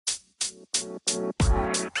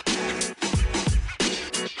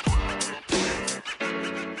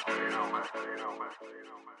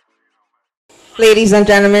Ladies and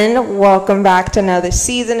gentlemen, welcome back to another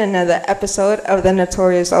season, another episode of the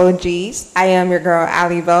Notorious OGs. I am your girl,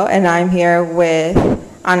 Ali Bell, and I'm here with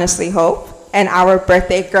Honestly Hope and our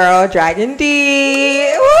birthday girl, Dragon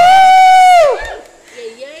D. Woo!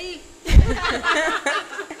 Yay, yay.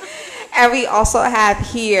 And we also have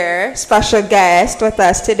here special guest with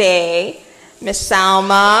us today, Miss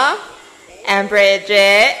Salma and Bridget.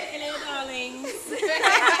 Hello, darlings.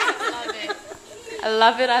 I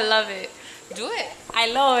love it. I love it. Do it.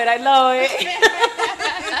 I love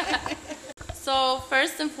it. So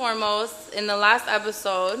first and foremost, in the last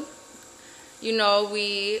episode, you know,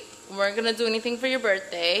 we weren't going to do anything for your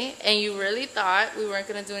birthday, and you really thought we weren't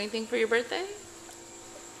going to do anything for your birthday?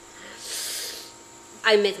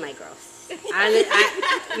 I miss my girls.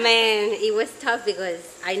 Man, it was tough because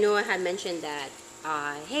I know I had mentioned that,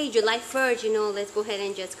 hey, July 1st, you know, let's go ahead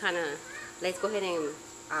and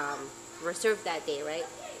reserve that day, right?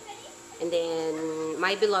 And then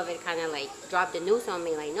my beloved kind of like dropped the news on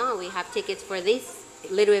me, like, no, we have tickets for this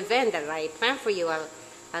little event that I planned for you. I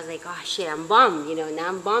was like, oh shit, I'm bummed, you know. Now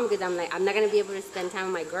I'm bummed because I'm like, I'm not gonna be able to spend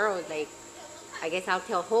time with my girls. Like, I guess I'll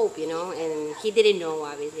tell Hope, you know. And he didn't know,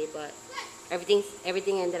 obviously, but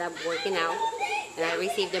everything ended up working out, and I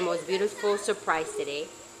received the most beautiful surprise today.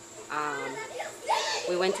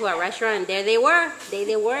 We went to a restaurant, and there they were.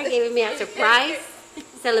 They were giving me a surprise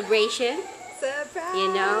celebration. Surprise.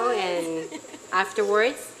 You know, and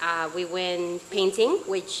afterwards we went painting,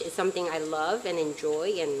 which is something I love and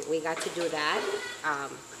enjoy, and we got to do that,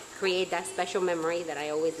 create that special memory that I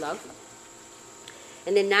always love.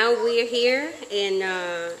 And then now we're here in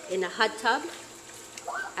a hot tub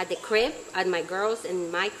at the crib, at my girls in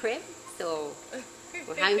my crib, so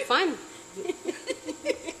we're having fun.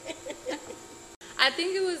 I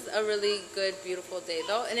think it was a really good, beautiful day,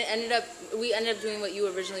 though, and we ended up doing what you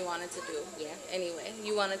originally wanted to do. Yeah. Anyway,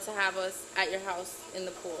 you wanted to have us at your house in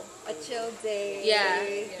the pool. A chill day. Yeah.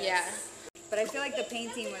 Yes. Yeah. But I feel like the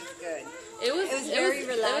painting was good. It was very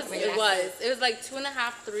relaxing. It was like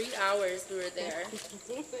 2.5, 3 hours we were there.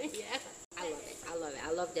 Yeah. I love it.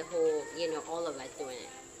 I love the whole, you know, all of us doing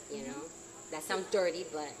it, you know. That sounds dirty,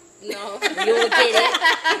 but no. We all did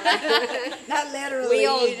it. Not literally. We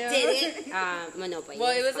all you know? did it.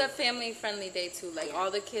 Well, it was a family-friendly day, too. Like, all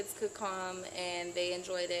the kids could come, and they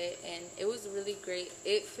enjoyed it, and it was really great.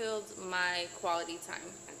 It filled my quality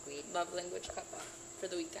time. Agreed. Love language cup up for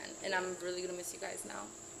the weekend, and I'm really going to miss you guys now.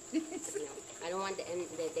 You know, I don't want the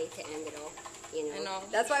day to end at all. You know. I know.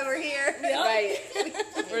 That's why we're here. Right.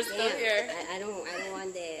 We're still here. I don't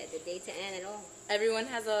want the day to end at all. Everyone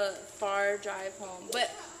has a far drive home,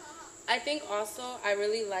 but I think also I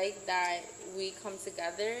really like that we come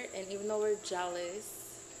together, and even though we're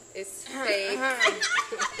jealous, it's fake.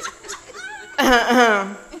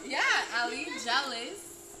 Yeah, Ali, jealous.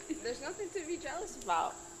 There's nothing to be jealous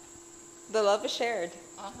about. The love is shared.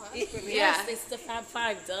 Yeah. It's the Fab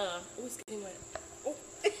Five, duh. Who's getting wet? Oh.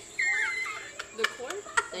 The cord?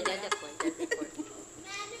 No, that's the cord.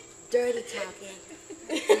 Dirty talking.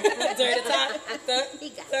 Dirty talk. He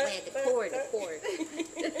got wet. The cord.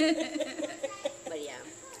 But yeah.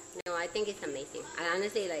 No, I think it's amazing. I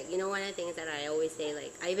honestly, like, you know, one of the things that I always say,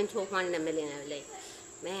 like, I even told Juan in a million, I was like,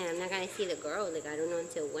 man, I'm not going to see the girl. Like, I don't know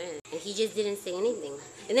until when. And he just didn't say anything.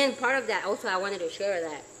 And then part of that, also, I wanted to share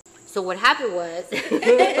that. So what happened was,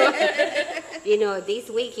 you know, this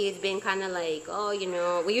week he's been kind of like, oh, you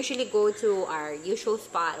know, we usually go to our usual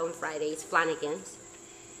spot on Fridays, Flanagan's,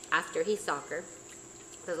 after his soccer.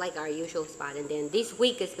 It's like our usual spot. And then this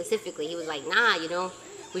week specifically, he was like, nah, you know,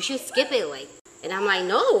 we should skip it, like. And I'm like,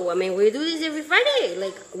 no, I mean, we do this every Friday.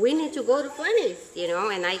 Like, we need to go to Flanagan's, you know.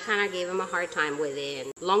 And I kind of gave him a hard time with it.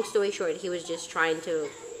 And long story short, he was just trying to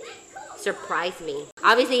surprise me.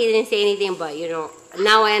 Obviously, he didn't say anything, but, you know,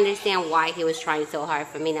 now I understand why he was trying so hard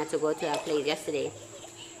for me not to go to that place yesterday.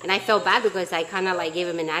 And I felt bad because I kind of like gave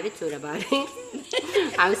him an attitude about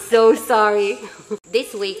it. I'm so sorry.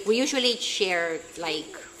 This week, we usually share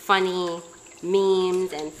like funny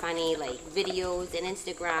memes and funny like videos and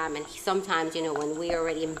Instagram, and sometimes, you know, when we're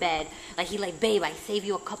already in bed, like he like, babe, I saved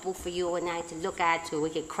you a couple for you and I to look at so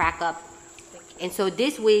we could crack up. And so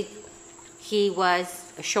this week, he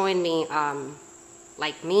was showing me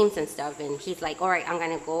like memes and stuff, and he's like, all right, I'm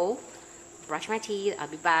gonna go brush my teeth, I'll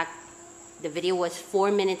be back. The video was 4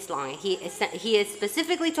 minutes long. He has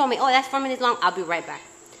specifically told me, oh, that's 4 minutes long, I'll be right back.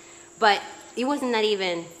 But it wasn't not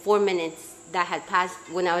even 4 minutes that had passed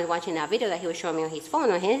when I was watching that video that he was showing me on his phone,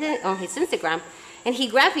 on his Instagram, and he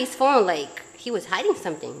grabbed his phone like he was hiding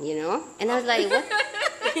something, you know? And I was like, what?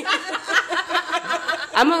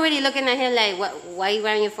 I'm already looking at him like, what? Why are you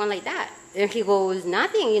wearing your phone like that? And he goes,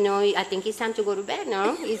 nothing, you know, I think it's time to go to bed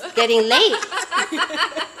now. It's getting late.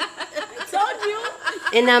 Told you.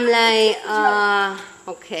 And I'm like,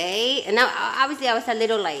 okay. And now, obviously, I was a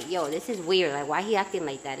little like, yo, this is weird. Like, why he acting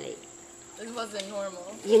like that? Like, It wasn't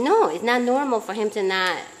normal. you know, it's not normal for him to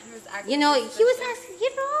not, He was acting you know, he was suspicious. asking,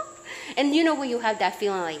 you know. And you know when you have that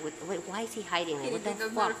feeling like, wait, why is he hiding? Like, You what the think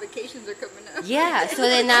those fuck? notifications are coming up? Yeah, so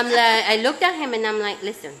then I'm like, I looked at him and I'm like,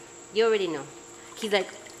 listen, you already know. He's like,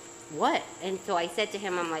 what? And so I said to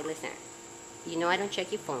him, I'm like, listen, you know I don't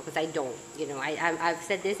check your phone because I don't. You know, I've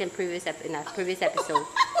said this in a previous episode.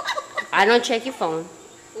 I don't check your phone.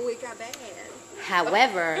 Oh, it got bad.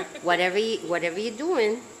 However, whatever you're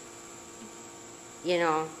doing, you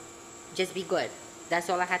know, just be good. That's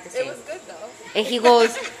all I had to say. It was good though. And he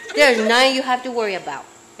goes, there's nothing you have to worry about.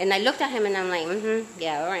 And I looked at him and I'm like,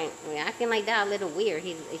 yeah, all right. You're acting like that a little weird.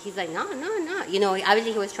 He's like, no. You know,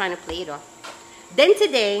 obviously he was trying to play it off. Then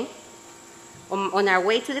today, on our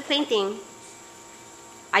way to the painting,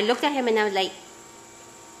 I looked at him and I was like,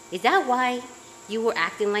 is that why you were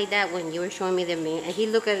acting like that when you were showing me the mail? And he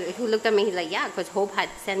looked at me, he's like, yeah, because Hope had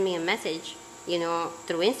sent me a message, you know,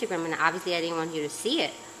 through Instagram, and obviously I didn't want you to see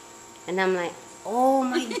it. And I'm like, oh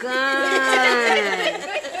my God.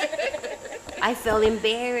 I felt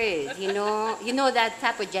embarrassed, you know. You know that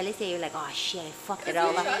type of jealousy, you're like, oh shit, I fucked it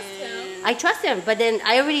all up. I trust him, but then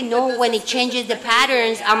I already know when he changes the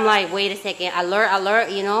patterns, I'm like, wait a second,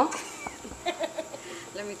 alert, you know.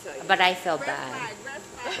 Let me tell you. But I felt bad.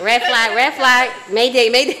 Red flag, mayday.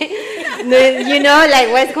 You know,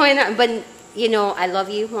 like what's going on? But, you know, I love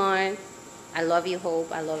you, Juan. I love you,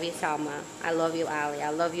 Hope. I love you, Salma. I love you, Ali.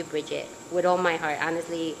 I love you, Bridget. With all my heart,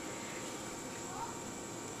 honestly.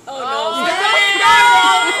 Oh no!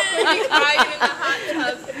 He cried in the hot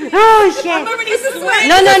tub. Oh shit! It's a sweat.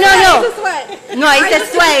 No. Sweat. No, it's a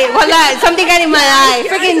sweat. Well, something got in my eye.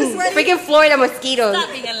 Eyes are Freaking Florida mosquitoes. Stop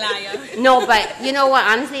being a liar. No, but you know what?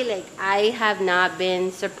 Honestly, like I have not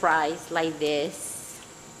been surprised like this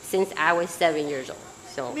since I was 7 years old.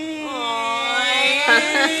 So. Woo!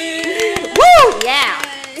 Yeah.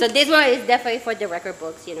 So this one is definitely for the record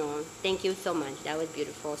books, you know. Thank you so much. That was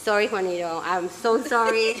beautiful. Sorry, Juanito. I'm so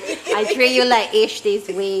sorry. I treat you like ish this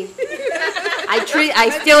week. I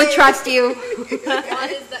still trust you. Juan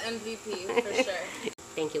is the MVP for sure.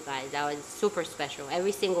 Thank you guys. That was super special.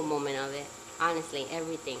 Every single moment of it. Honestly,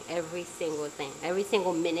 everything. Every single thing. Every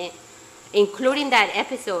single minute. Including that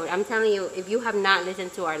episode. I'm telling you, if you have not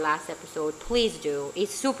listened to our last episode, please do.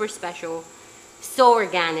 It's super special. So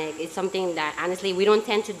organic. It's something that honestly we don't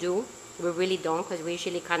tend to do. We really don't, because we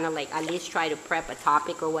usually kind of like at least try to prep a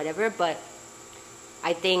topic or whatever. But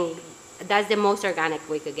I think that's the most organic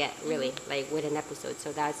we could get, really, like with an episode.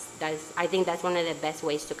 So that's I think that's one of the best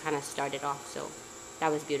ways to kind of start it off. So that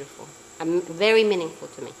was beautiful. Very meaningful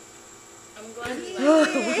to me. I'm glad you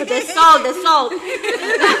like The salt.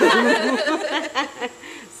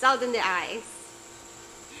 Salt in the eyes.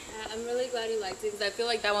 I'm really glad you liked it because I feel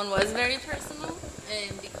like that one was very personal,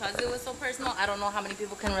 and because it was so personal, I don't know how many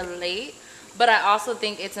people can relate, but I also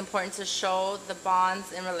think it's important to show the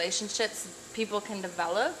bonds and relationships people can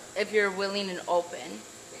develop if you're willing and open.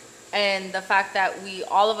 And the fact that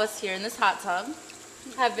all of us here in this hot tub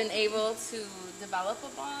have been able to develop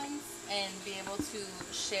a bond and be able to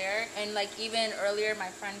share. And like even earlier, my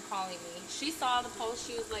friend calling me, she saw the post,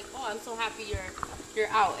 she was like, oh, I'm so happy you're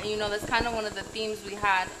out. And you know, that's kind of one of the themes we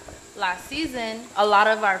had last season. A lot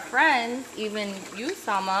of our friends, even you,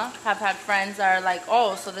 Salma, have had friends that are like,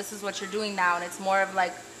 oh, so this is what you're doing now. And it's more of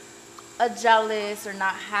like a jealous or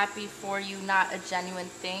not happy for you, not a genuine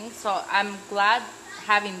thing. So I'm glad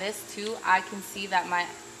having this too. I can see that my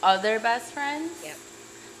other best friends, Yep.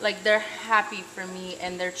 like they're happy for me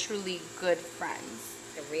and they're truly good friends.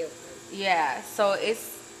 The real one. Yeah, so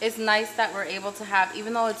it's nice that we're able to have,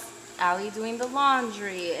 even though it's Allie doing the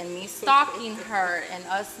laundry and me stalking her and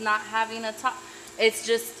us not having a talk, it's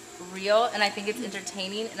just real, and I think it's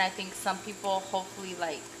entertaining, and I think some people hopefully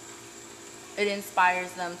like it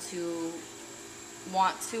inspires them to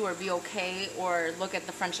want to or be okay or look at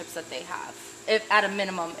the friendships that they have. If at a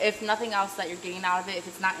minimum, if nothing else that you're getting out of it, if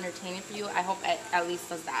it's not entertaining for you, I hope it at least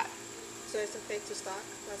does that. So it's a fake to stock?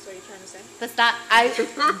 That's what you're trying to say? That's not,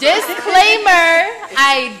 disclaimer,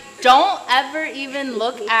 I don't ever even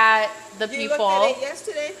look at the You people. looked at it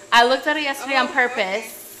yesterday? I looked at it yesterday on Oh,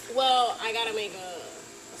 purpose. Well, I gotta make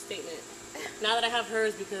a statement. Now that I have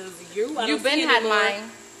hers, because I You've don't been see had anymore. mine.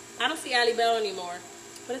 I don't see Allie Bell anymore,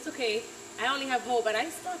 but it's okay. I only have Hope, and I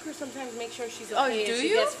stalk her sometimes, make sure she's okay. Oh, and do she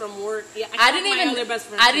you? gets from work. Yeah, I stalk didn't my even. other best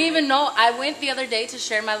friend I didn't too. even know. I went the other day to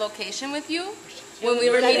share my location with you, when we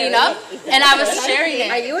were meeting up, and I was sharing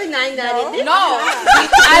Are it. you a 999? No,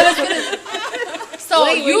 I was gonna. So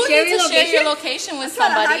Wait, you we're sharing need to share your location? location with Trying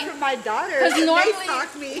to hide somebody. from my daughter. Because They normally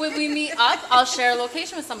stalk me. when we meet up, I'll share a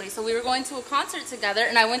location with somebody. So we were going to a concert together,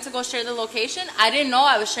 and I went to go share the location. I didn't know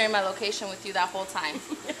I was sharing my location with you that whole time.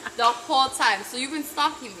 The whole time. So you've been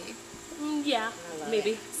stalking me. Yeah,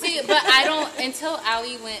 maybe. See, but I don't, until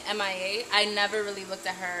Allie went MIA, I never really looked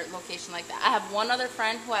at her location like that. I have one other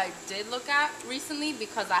friend who I did look at recently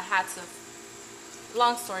because I had to.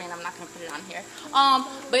 Long story, and I'm not going to put it on here.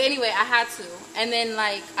 But anyway, I had to. And then,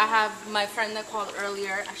 like, I have my friend that called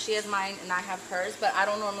earlier. She has mine, and I have hers. But I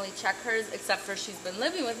don't normally check hers, except for she's been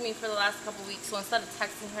living with me for the last couple weeks. So instead of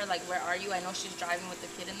texting her, like, where are you? I know she's driving with the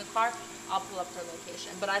kid in the car. I'll pull up her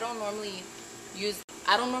location. But I don't normally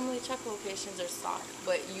check locations or stalk.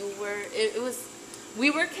 But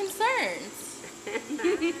we were concerned.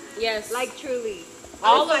 Yes. Like truly.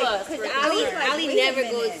 All of us. Because were Ali, concerned. like, Ali wait a never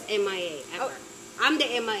minute. goes MIA, ever. I'm the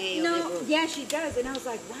MIA of the No, group. yeah, she does. And I was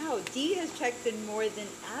like, wow, Dee has checked in more than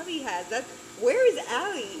Allie has. Where is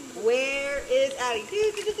Allie? Where is Allie?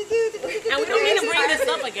 And we don't mean to bring this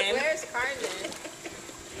up again. Where's Carmen?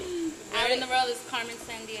 Where in the world is Carmen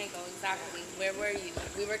San Diego? Exactly. Where were you?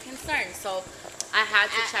 We were concerned, so I had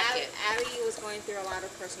to check it. Allie was going through a lot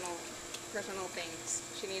of personal things.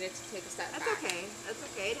 She needed to take a step That's back. okay. That's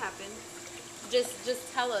okay. It happens.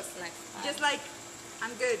 Just tell us next time. Just like,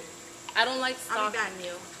 I'm good. I don't like I'll be stalking back.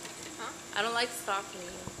 you. I don't like stalking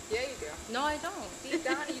you. Yeah, you do. No, I don't. Deep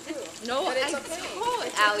down, you do. No, But it's I okay.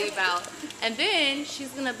 told Allie about. And then she's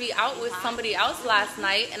gonna be out with somebody else last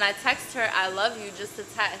night, and I text her, "I love you," just to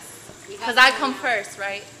test, because I come first,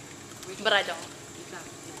 right? But I don't.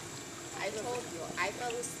 I told you. I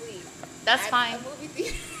fell asleep. That's at fine. a movie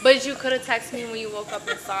theater. But you could have texted me when you woke up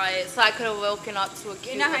and saw it, so I could have woken up to a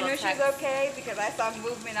cute You know how I little know she's text. okay? Because I saw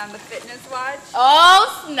movement on the fitness watch. Oh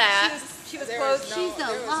snap! She was There close. was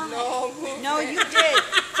no movement. No, you did.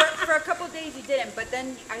 For a couple days you didn't, but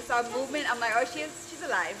then I saw movement. I'm like, oh, she's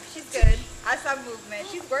alive. She's good. I saw movement.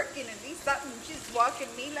 She's working at least something. She's walking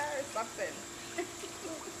Mila or something.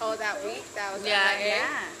 Oh, that week? That was Yeah, MIA?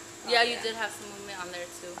 Yeah, you did have some movement on there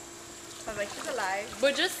too. I was like, she's alive.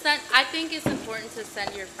 But just send. I think it's important to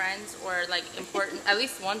send your friends or like important, at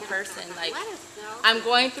least one person. Like, Let us know. I'm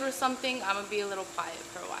going through something. I'm gonna be a little quiet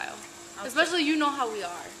for a while. Especially you know how we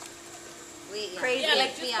are. Crazy. Yeah,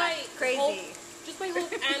 like Crazy. just by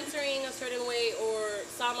Hope answering a certain way or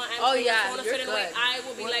Sama Oh, answering yeah, the phone a you're certain way, good. I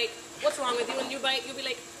will be like, what's wrong with you? And you'll be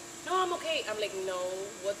like, no, I'm okay. I'm like, no,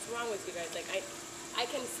 what's wrong with you guys? Like, I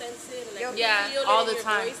can sense it and I can Yeah, feel all it in the your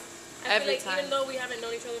time. voice. I Every feel like time. even though we haven't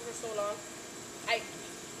known each other for so long,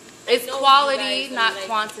 It's know you quality, guys, not and, like,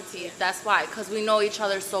 quantity. That's why, because we know each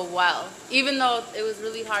other so well. Even though it was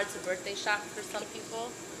really hard to birthday shop for some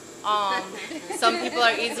people. Some people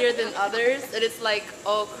are easier than others. And it's like,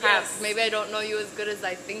 oh crap, maybe I don't know you as good as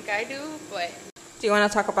I think I do, but... Do you want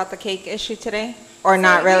to talk about the cake issue today? Or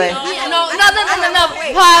not really? No. Wait,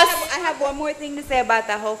 Pause. I have one more thing to say about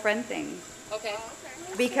that whole friend thing. Okay.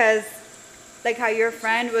 Because, like how your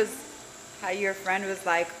friend was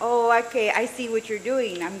like, oh, okay, I see what you're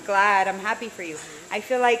doing. I'm glad. I'm happy for you. I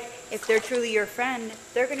feel like if they're truly your friend,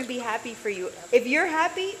 they're going to be happy for you. If you're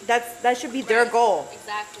happy, that should be their goal.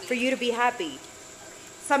 Exactly. For you to be happy.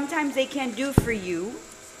 Sometimes they can't do for you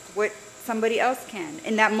what somebody else can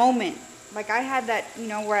in that moment. Like I had that,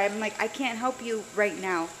 where I'm like, I can't help you right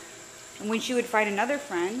now. And when she would find another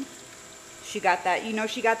friend, she got that,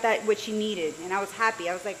 she got that what she needed. And I was happy.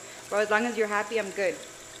 I was like, bro, as long as you're happy, I'm good.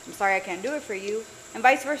 I'm sorry I can't do it for you. And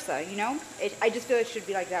vice versa, I just feel it should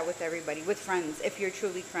be like that with everybody, with friends, if you're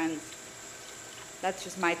truly friends. That's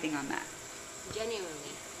just my thing on that. Genuinely.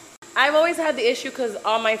 I've always had the issue because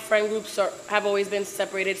all my friend groups have always been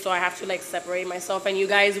separated, so I have to like separate myself. And you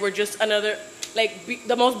guys were just another,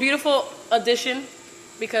 the most beautiful addition,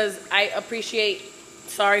 because I appreciate,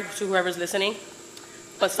 sorry to whoever's listening,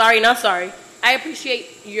 but sorry, not sorry. I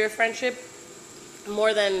appreciate your friendship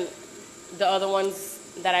more than the other ones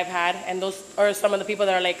that I've had. And those are some of the people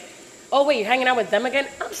that are like, oh wait, you're hanging out with them again?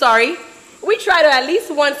 I'm sorry. We try to at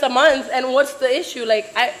least once a month, and what's the issue?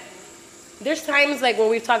 There's times when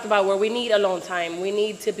we've talked about where we need alone time. We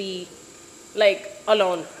need to be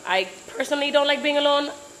alone. I personally don't like being alone.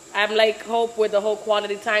 I'm like Hope with the whole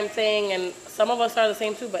quality time thing, and some of us are the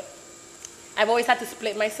same too, but I've always had to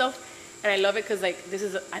split myself, and I love it because I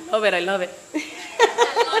love it. I love it.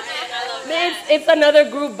 It's another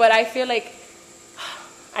group, but I feel like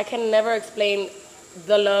I can never explain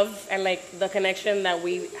the love and the connection that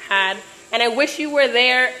we had. And I wish you were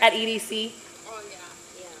there at EDC. Oh,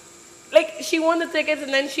 yeah. She won the tickets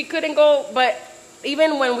and then she couldn't go, but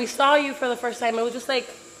even when we saw you for the first time, it was just like,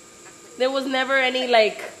 there was never any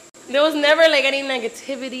like any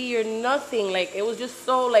negativity or nothing. Like, it was just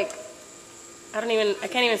so like, I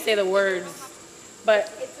can't even say the words,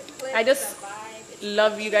 but I just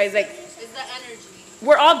love you guys. Like, It's the energy.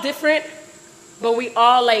 we're all different, but we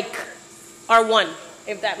all like are one,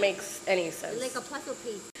 if that makes any sense. Like a puzzle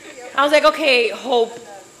piece. I was like, okay, Hope.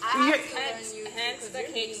 Hence the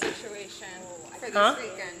cake situation for this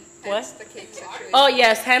weekend. What? Hence the cake situation. Oh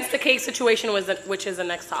yes, hence the cake situation which is the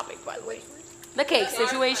next topic, by the way. The cake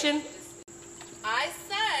situation. I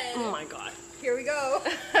said. Oh my god. Here we go.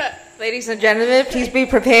 Ladies and gentlemen, please be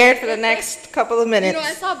prepared for the next couple of minutes. You know,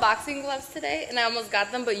 I saw boxing gloves today, and I almost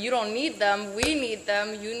got them, but you don't need them. We need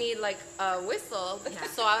them. You need, like, a whistle.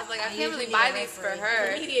 So I was like, I can't really buy these for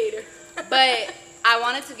her. Mediator. But I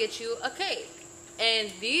wanted to get you a cake.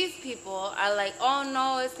 And these people are like, oh,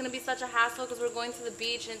 no, it's going to be such a hassle because we're going to the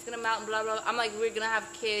beach, and it's going to melt and blah, blah, blah. I'm like, we're going to have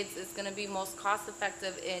kids. It's going to be most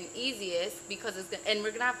cost-effective and easiest because and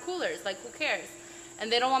we're going to have coolers. Like, who cares?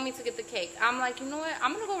 And they don't want me to get the cake. I'm like, you know what?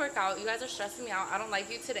 I'm going to go work out. You guys are stressing me out. I don't like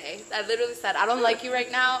you today. I literally said, I don't like you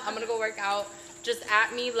right now. I'm going to go work out. Just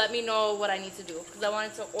at me. Let me know what I need to do. Because I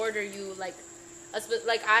wanted to order you, like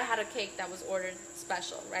I had a cake that was ordered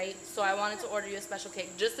special, right? So I wanted to order you a special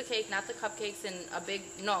cake. Just the cake, not the cupcakes and a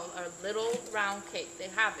little round cake. They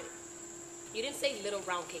have it. You didn't say little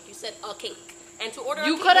round cake. You said a cake. And to order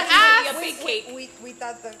You a cake, could have asked. a big cake. We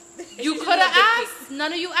thought the You could have asked.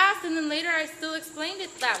 None of you asked, and then later I still explained it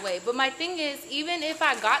that way. But my thing is, even if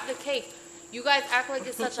I got the cake, you guys act like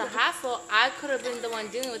it's such a hassle. I could have been the one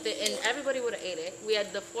dealing with it, and everybody would have ate it. We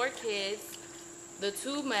had the 4 kids, the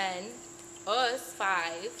 2 men, us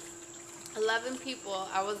 5, 11 people.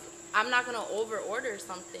 I'm not gonna over order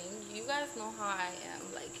something. You guys know how I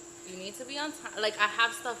am. Like, you need to be on time. Like, I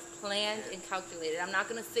have stuff planned and calculated. I'm not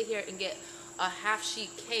gonna sit here and get a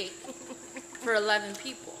half-sheet cake for 11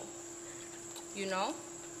 people, you know?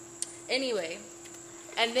 Anyway,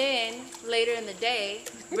 and then later in the day,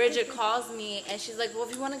 Bridget calls me and she's like, well,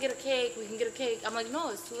 if you want to get a cake, we can get a cake. I'm like, no,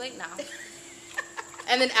 it's too late now.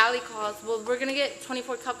 And then Allie calls, well, we're going to get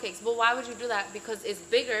 24 cupcakes. Well, why would you do that? Because it's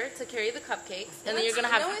bigger to carry the cupcakes. And then you're going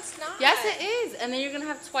to have... No, it's not. Yes, it is. And then you're going to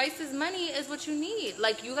have twice as many as what you need.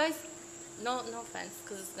 Like, you guys... No offense,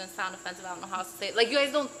 because it's gonna sound offensive. I don't know how to say it. Like, you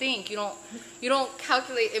guys don't think, you don't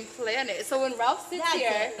calculate and plan it. So when Ralph sits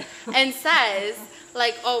here and says,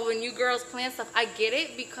 like, oh, when you girls plan stuff, I get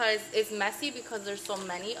it because it's messy because there's so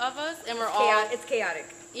many of us and It's chaotic.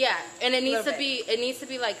 Yeah, and it needs to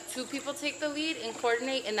be like 2 people take the lead and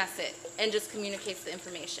coordinate, and that's it, and just communicates the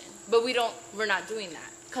information. But we're not doing that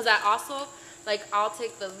because I also. Like, I'll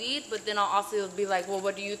take the lead, but then I'll also be like, well,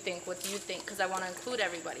 what do you think? What do you think? Because I want to include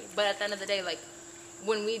everybody. But at the end of the day, like,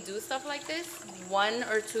 when we do stuff like this, 1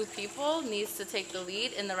 or 2 people needs to take the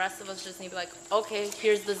lead, and the rest of us just need to be like, okay,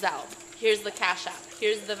 here's the Zelle. Here's the Cash App.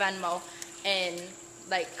 Here's the Venmo. And,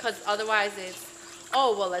 like, because otherwise it's,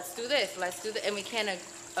 oh, well, let's do this. Let's do that. And we can't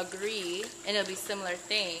agree, and it'll be similar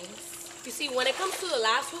things. You see, when it comes to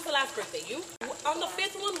who's the last birthday? You? On the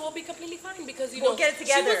 5th one, we'll be completely fine because, We'll get it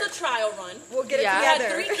together. She was a trial run. We'll get it Yeah. We had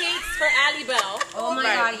together. 3 cakes for Allie Bell. Oh my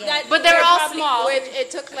God, yeah. But they were all small. which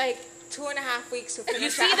it took like 2.5 weeks to finish. You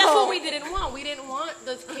see, that's what we didn't want. We didn't want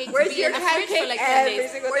the cake Where's to be your in the fridge for like 10 every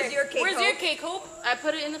days. single Where's day. your cake? Where's Hope? your cake, Hope? I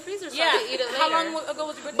put it in the freezer so I Yeah. can eat it later. How long ago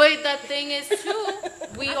was your birthday? But the thing is, too,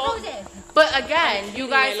 but again, you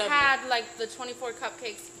guys had like the 24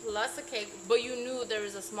 cupcakes plus a cake, but you knew there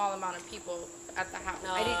was a small amount of people at the house.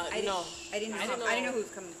 I didn't know who was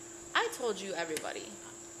coming. I told you everybody.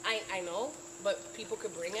 I know, but people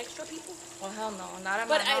could bring extra people. Well, hell no, not at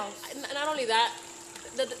But my house. not only that,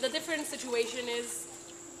 the different situation is,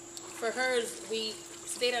 for hers, we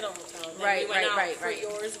stayed at a hotel. Then Right, we went right, out. For right.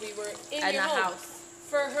 yours, we were in At your the home. house.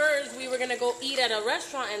 For hers, we were gonna go eat at a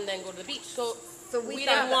restaurant and then go to the beach. So we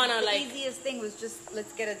thought didn't wanna the like. easiest thing was just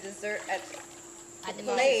let's get a dessert at the the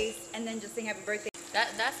place and then just sing happy birthday.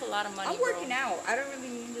 That's a lot of money. I'm working out. I don't really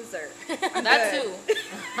need dessert. I'm That good. too.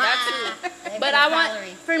 That too. But I want,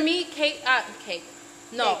 for me, cake.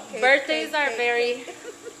 No, Cake, birthdays are cake, very.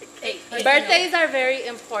 Birthdays are very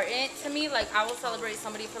important to me. Like, I will celebrate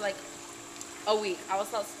somebody for like a week. I will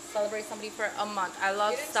celebrate somebody for a month. I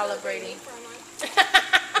love You didn't celebrating. celebrate me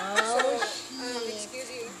for a month.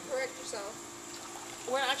 Excuse you. Correct yourself.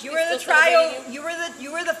 We're actually You were the still child. celebrating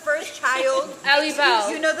You were the first child. Allie Bell.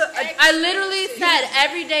 You know the. I literally said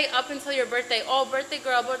every day up until your birthday, oh, birthday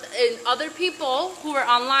girl, and other people who were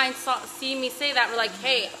online see me say that, were like,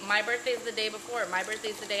 hey, my birthday is the day before, my birthday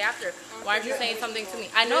is the day after. Why aren't you saying something to me?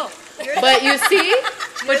 I know, but you see,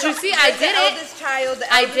 I did the it. eldest child.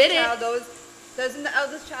 The I eldest did it. child, doesn't the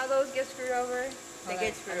eldest child always get screwed over? They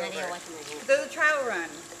get screwed I'm not even over. washing my hands. There's a trial run.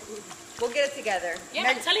 We'll get it together. Yeah,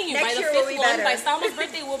 I'm telling you, by next the year we'll fifth be one, better. by Salma's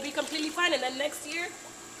birthday, we'll be completely fine, and then next year,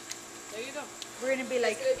 there you go. We're gonna be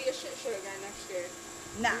like, It's gonna be a shit show again next year.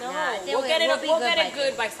 nah. No, I think we'll get it. we'll be We'll good get by it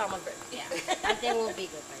good by Salma's birthday. Yeah. I think we'll be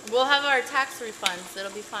good by then. We'll have our tax refunds.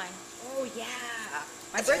 It'll be fine. Oh yeah.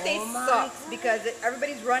 My birthday my sucks because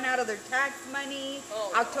everybody's run out of their tax money.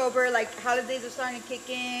 Oh. October, like holidays are starting to kick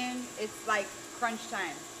in. It's like crunch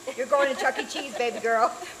time. You're going to Chuck E. Cheese, baby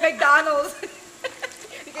girl. McDonald's.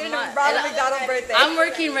 You're getting a not- Ronald and McDonald birthday. I'm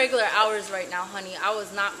working regular hours right now, honey. I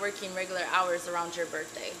was not working regular hours around your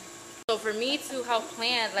birthday. So for me to help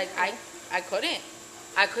plan, like I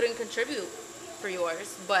couldn't contribute for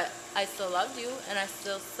yours, but I still loved you and I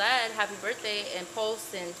still said happy birthday and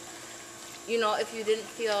post, and you know, if you didn't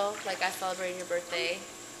feel like I celebrated your birthday,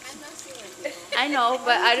 I'm not seeing you. I know,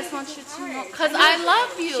 but I just want you to know, cause I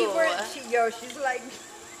love you. She's like,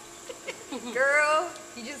 girl,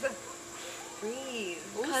 you just breathe.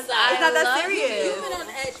 Cause It's not that love serious. You've you. been on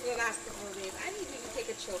edge for the last couple of days. I need you to take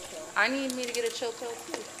a chill pill. I need me to get a chill pill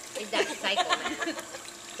too. It's that cycle, man.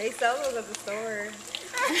 They sell those at the store.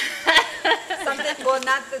 Something, well,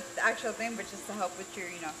 not the actual thing, but just to help with your,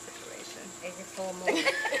 situation. It's a full moon.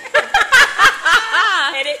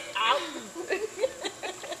 Edit out.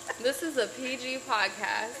 This is a PG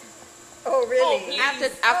podcast. Oh, really? please.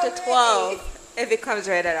 After 12, if it comes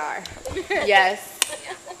rated R. Yes.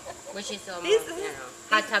 Which is almost, This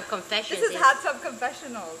hot tub confessions. This is Hot Tub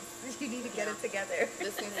Confessionals. You need to get it together.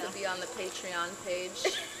 This needs to be on the Patreon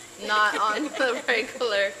page, not on the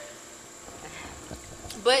regular.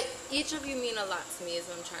 But each of you mean a lot to me, is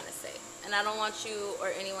what I'm trying to say. And I don't want you or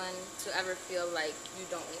anyone to ever feel like you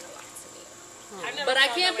don't mean a lot to me. I've never But I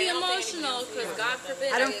felt can't that be way. I don't think emotional anybody because else God feels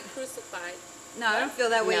forbid I I don't- get crucified. No, I don't feel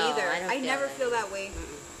that way No, either. I don't I feel never that feel that way.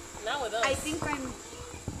 that. Not with us. I think I'm.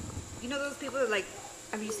 You know those people that like.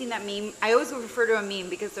 Have you seen that meme? I always refer to a meme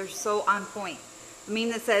because they're so on point. A meme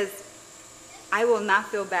that says, "I will not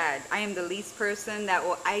feel bad. I am the least person that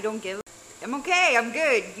will. I don't give. I'm okay. I'm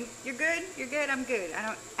good. You're good. You're good. I'm good.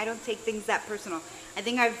 I don't take things that personal. I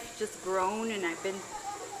think I've just grown and I've been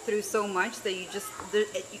through so much that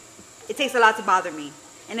it takes a lot to bother me.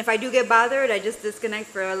 And if I do get bothered, I just disconnect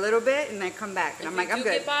for a little bit and I come back and I'm like, I'm If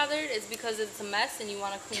you good. get bothered, it's because it's a mess and you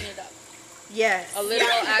want to clean it up. Yes. A literal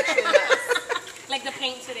actual mess. like the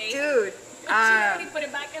paint today. Dude. She already put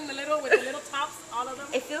it back in the little with the little tops, all of them.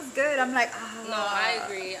 It feels good. I'm like, ah. No, I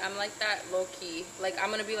agree. I'm like that low key. Like I'm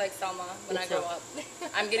gonna be like Selma when I grow up.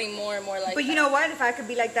 I'm getting more and more like. But you that. know what? If I could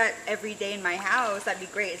be like that every day in my house, that'd be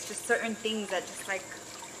great. It's just certain things that just like,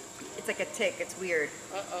 it's like a tick. It's weird.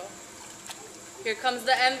 Uh-oh. Here comes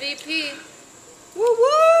the MVP. Woo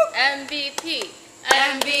woo! MVP.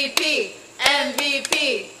 MVP.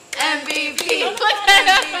 MVP. MVP.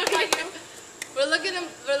 Look at him.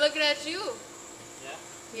 We're looking at you.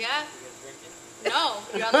 Yeah? No,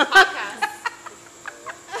 you're on the podcast.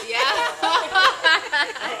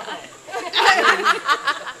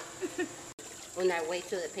 On our way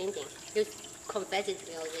to the painting. Just confess it to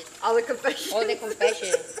me all this. All the confessions. All the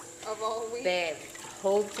confessions. Of all week. Babe,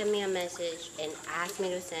 Hope sent me a message and asked me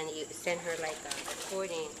to send her like a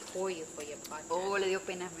recording for you for your podcast. Oh, le dio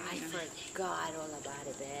pena. I forgot all about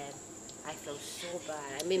it, babe. I felt so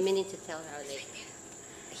bad. I've been meaning to tell her, like,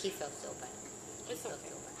 he felt so bad. He felt so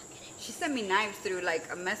bad. She sent me knives through like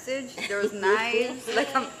a message. There was knives.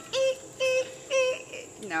 Like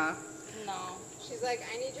no. No. She's like,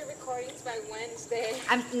 I need your recordings by Wednesday.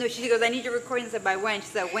 No, she goes, I need your recordings by when? She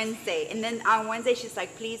said Wednesday. And then on Wednesday, she's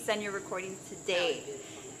like, please send your recordings today.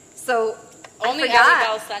 So Only I forgot.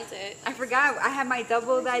 Abigail sent it. I forgot. I had my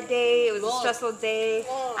double that day. It was a stressful day.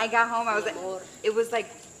 I got home. It was like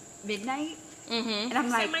midnight. Mm-hmm. And I'm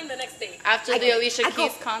like, Send mine the next day. After the Alicia I go,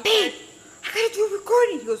 Keys concert. babe, I gotta do a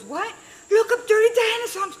recording. He goes, what? Look up Dirty Diana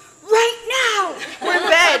songs right now. We're in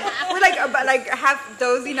bed. We're like about like half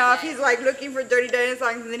dozing off. He's like looking for Dirty Diana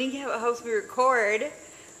songs, and then he helps me record,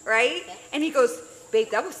 right? And he goes, babe,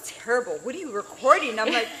 that was terrible. What are you recording? I'm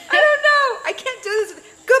like, I don't know. I can't do this.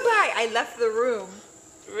 Goodbye. I left the room.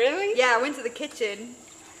 Really? Yeah, I went to the kitchen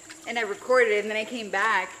and I recorded it, and then I came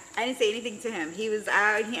back. I didn't say anything to him. He was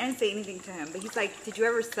out. I didn't say anything to him. But he's like, did you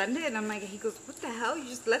ever send it? And I'm like, he goes, what the hell? You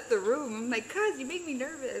just left the room. I'm like, cuz, you make me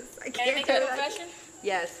nervous. I Can I can't make do a that. confession?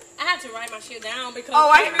 Yes. I had to write my shit down because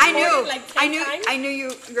Oh, I recorded knew. like 10 times. I knew you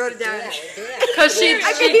wrote it down. Because she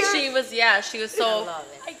I could hear was so. Love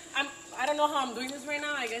it. I don't know how I'm doing this right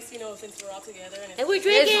now. I guess, since we're all together. And And we're It's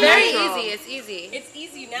drinking. very Natural. easy. It's easy. it's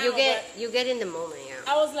easy now. You get in the moment, yeah.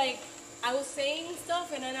 But I was like, I was saying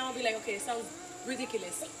stuff and then I'll be like, okay, it sounds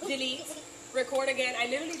ridiculous. Delete, record again. I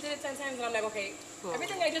literally did it 10 times and I'm like, okay,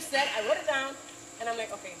 everything I just said, I wrote it down And I'm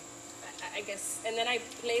like, okay, I guess. And then I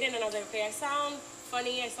played it and I was like, okay, I sound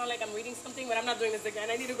funny. I sound like I'm reading something, but I'm not doing this again.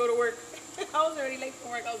 I need to go to work. I was already late for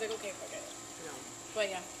work. I was like, okay, forget it. No. But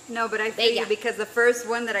yeah. No, but I feel you because the first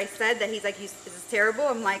one that I said that he's like, this is terrible.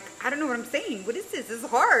 I'm like, I don't know what I'm saying. What is this? This is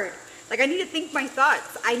hard. Like, I need to think my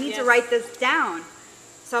thoughts. I need to write this down.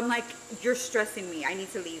 So I'm like, you're stressing me. I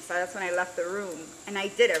need to leave. So that's when I left the room. And I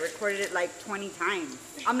did. I recorded it like 20 times.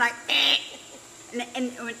 I'm like, eh.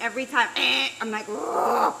 And every time, I'm like,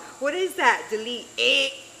 oh, what is that? Delete,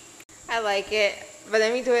 I like it, but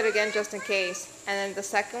let me do it again just in case. And then the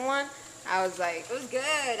second one, I was like, it was good.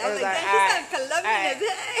 I was like, that he's not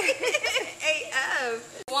Colombian.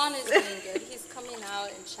 AF. Juan is doing good. He's coming out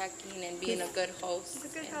and checking and being a good host.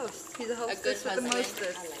 He's a good host. He's a hostess good with the husband.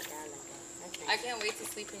 mostest. I like that. I can't wait to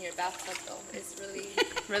sleep in your bathtub though. It's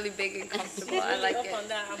really big and comfortable. I like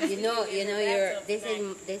it. You know,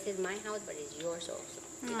 this is my house, but it's yours also.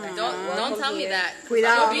 Don't tell me that.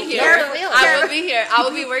 I will be here. Careful. I will be here. I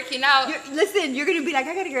will be working out. Listen, you're gonna be like,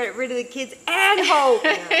 I gotta get rid of the kids and Hope.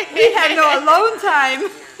 We have no alone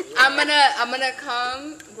time. I'm gonna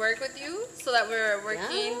come work with you so that we're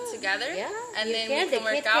working together. Yeah, and you then can. we can The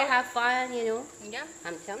work kids out. can have fun, you know. Yeah.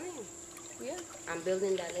 I'm telling you. Yeah. I'm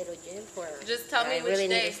building that little gym for. Just tell me I which really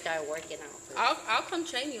day. need to start working out. I'll come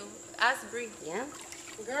train you. Ask Bree. Yeah.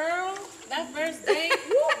 Girl, that first day,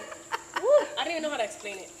 I didn't even know how to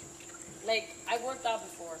explain it. Like, I worked out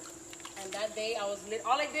before, and that day I was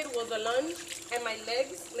all I did was a lunge, and my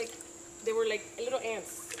legs, like, they were like little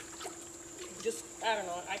ants. Just, I don't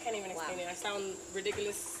know, I can't even explain it. I sound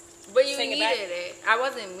ridiculous. But you needed it. I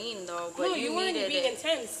wasn't mean though, but no, you weren't needed being it.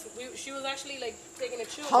 intense. She was actually like taking a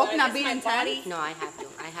chill. Hope but I not guess being my intense. body- No, I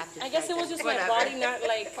have to. I guess it was just my Whatever. body not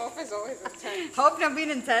like. Hope is always intense. Hope not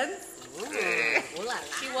being intense. Ooh la la.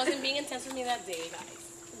 She wasn't being intense with me that day,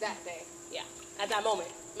 guys. That day. Yeah, at that moment,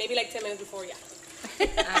 maybe like 10 minutes before. Yeah.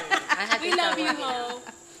 I have We to love start you, working out. Ho.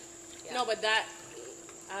 No, but that,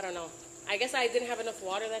 I don't know. I guess I didn't have enough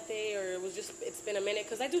water that day, or it was just, it's been a minute.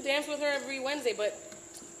 Because I do dance with her every Wednesday, but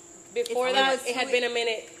before that, it had been a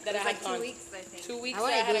minute that I had like gone. 2 weeks, I think. 2 weeks I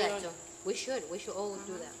want that to do I that hadn't too. gone. We should all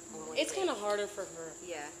do that. It's kind of harder for her.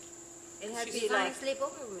 Yeah. It had to She's be gonna like, sleep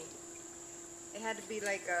over with me. it had to be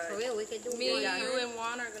like For real, we can do Me, it. you, and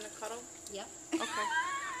Juan are gonna cuddle. Yeah. Okay.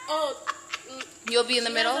 Oh, You'll be in the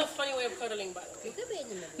she middle. has a funny way of cuddling, by the way. You could be in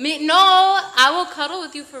the middle. Me, no, I will cuddle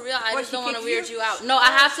with you for real. I What, just she don't want to kicks weird you? you out. No, I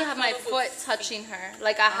have to have my cuddles foot with touching her.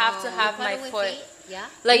 Like I have to have my Cuddle with foot. feet? Yeah.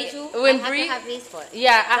 Like, Me too. when I have Bree- to have his foot.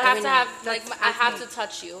 Yeah, I have Every to have night. like I have to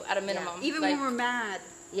touch you at a minimum. even like, when we're mad.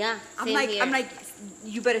 Yeah. I'm same like, here.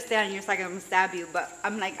 you better stay on your side. I'm gonna stab you. But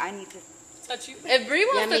I'm like, I need to. Touch you. if Bree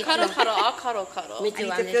wants me to cuddle, too. cuddle, I'll cuddle. Me too.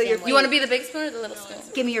 need I'm to the feel your same You way. want to be the big spoon or the little spoon?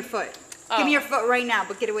 Give me your foot. Oh. Give me your foot right now,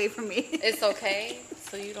 but get away from me. It's okay.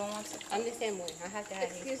 So you don't want to. I'm the same way. I have to have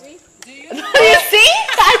his Excuse foot. me? Do you? You see?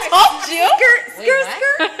 I told you. Wait,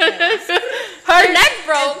 what? Her neck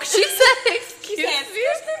broke. She said, "Excuse me."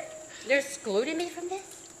 They're excluding me from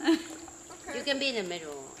this? You can be in the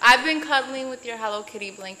middle. I've been cuddling with your Hello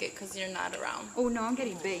Kitty blanket because you're not around. Oh no, I'm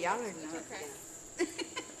getting big. Y'all are not.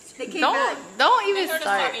 They came Don't back. don't even They heard us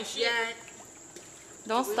start. talking shit.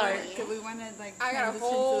 Don't start. Cause we wanted like. I got a transition to the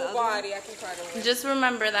whole other body I can cuddle with. Just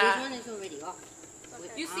remember This that. one is already off.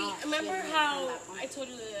 You see, remember how I told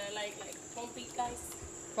you that I like pumpy guys?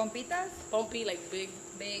 one. Pompitas? Pumpy, like big,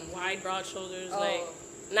 wide, broad shoulders, like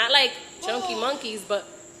not like chunky monkeys, but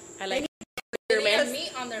I like bigger men.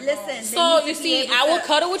 Meat on their Listen. bones. So they need you to be see, able I will to-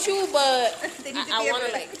 cuddle with you, but They need to I be want to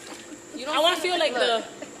able like, You I want to feel like the.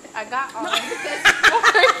 I got all of this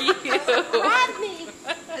for you. Grab me.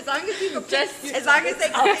 As long as you can Just- as long as they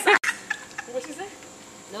can. What you say?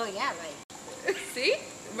 No, yeah, right. See?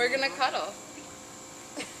 We're gonna cuddle.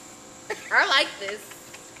 I like this.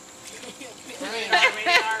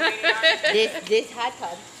 This hot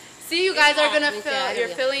tub. See, you guys are gonna Yeah, feel, you're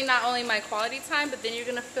yeah. feeling not only my quality time, but then you're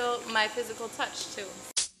gonna feel my physical touch too.